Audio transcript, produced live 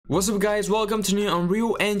What's up guys, welcome to new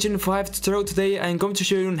Unreal Engine 5 tutorial. Today I'm going to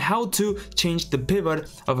show you how to change the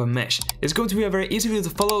pivot of a mesh. It's going to be a very easy video to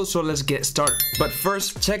follow, so let's get started. But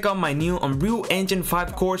first, check out my new Unreal Engine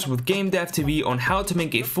 5 course with Game Dev TV on how to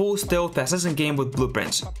make a full stealth assassin game with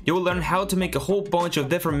blueprints. You will learn how to make a whole bunch of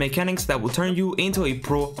different mechanics that will turn you into a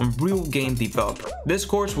pro Unreal game developer. This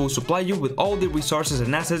course will supply you with all the resources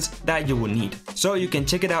and assets that you will need. So you can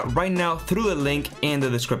check it out right now through the link in the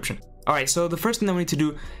description. Alright, so the first thing that we need to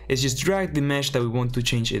do is just drag the mesh that we want to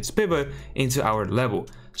change its pivot into our level.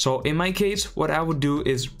 So in my case, what I would do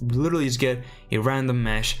is literally just get a random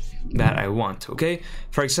mesh that I want, okay?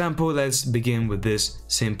 For example, let's begin with this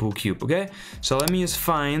simple cube, okay? So let me just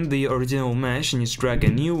find the original mesh and just drag a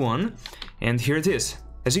new one, and here it is.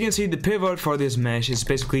 As you can see, the pivot for this mesh is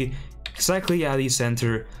basically exactly at the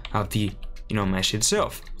center of the mesh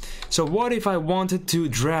itself. So what if I wanted to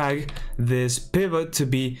drag this pivot to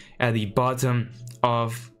be at the bottom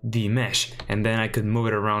of the mesh, and then I could move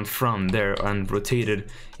it around from there and rotate it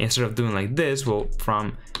instead of doing like this, well,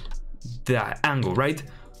 from that angle, right?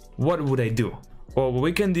 What would I do? Well, what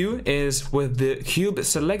we can do is with the cube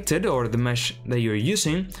selected, or the mesh that you're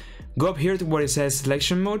using, go up here to where it says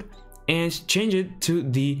selection mode and change it to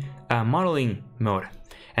the modeling mode.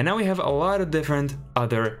 And now we have a lot of different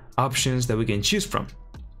other options that we can choose from.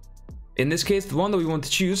 In this case, the one that we want to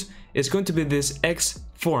choose is going to be this X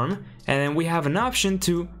form, and then we have an option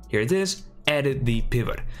to, here it is, edit the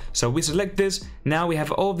pivot. So we select this, now we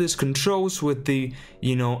have all these controls with the,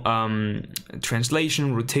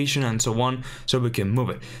 translation, rotation, and so on, so we can move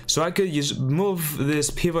it. So I could just move this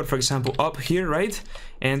pivot, for example, up here, right?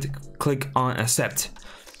 And click on accept.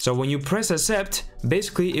 So when you press accept,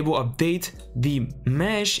 basically it will update the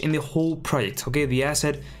mesh in the whole project, okay, the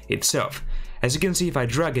asset itself. As you can see, if I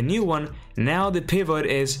drag a new one, now the pivot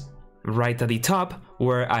is right at the top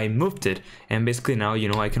where I moved it, and basically now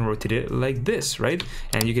I can rotate it like this, right?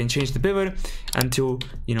 And you can change the pivot until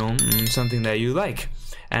something that you like.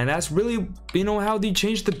 And that's really how they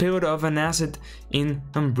change the pivot of an asset in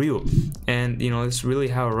Unreal. And it's really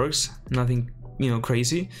how it works. Nothing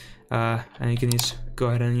crazy. And you can just go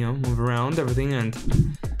ahead and move around everything and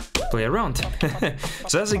play around.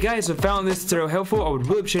 So that's it guys, if you found this tutorial helpful, I would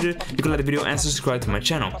really appreciate it if you could like the video and subscribe to my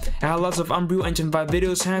channel. I have lots of Unreal Engine 5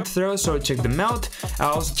 videos and tutorials, so check them out.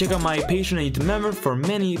 I'll also check out my Patreon and YouTube member for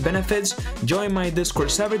many benefits. Join my Discord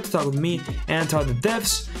server to talk with me and to other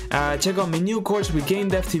devs. Check out my new course with Game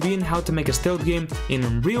Dev TV and how to make a stealth game in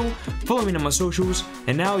Unreal. Follow me on my socials.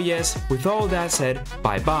 And now, yes, with all that said,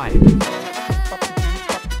 bye bye.